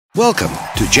Welcome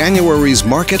to January's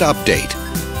Market Update.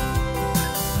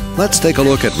 Let's take a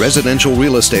look at residential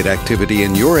real estate activity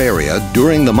in your area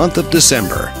during the month of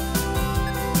December.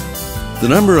 The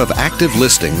number of active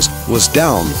listings was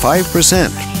down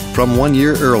 5% from 1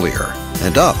 year earlier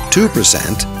and up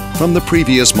 2% from the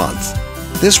previous month.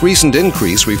 This recent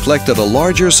increase reflected a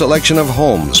larger selection of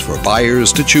homes for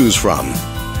buyers to choose from.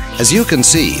 As you can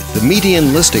see, the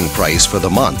median listing price for the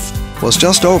month was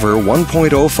just over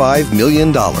 $1.05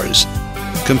 million.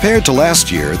 Compared to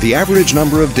last year, the average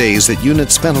number of days that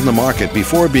units spent on the market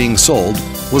before being sold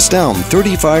was down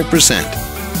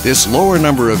 35%. This lower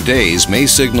number of days may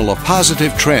signal a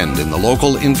positive trend in the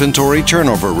local inventory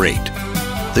turnover rate.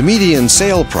 The median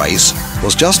sale price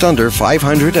was just under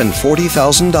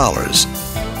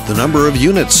 $540,000. The number of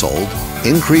units sold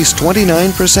increased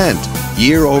 29%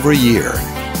 year over year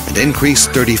and increased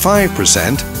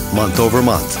 35% month over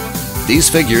month. These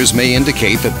figures may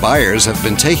indicate that buyers have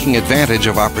been taking advantage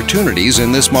of opportunities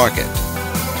in this market.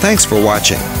 Thanks for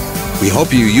watching. We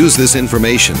hope you use this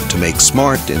information to make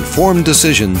smart, informed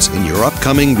decisions in your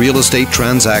upcoming real estate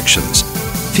transactions.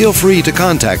 Feel free to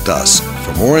contact us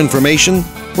for more information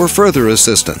or further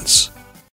assistance.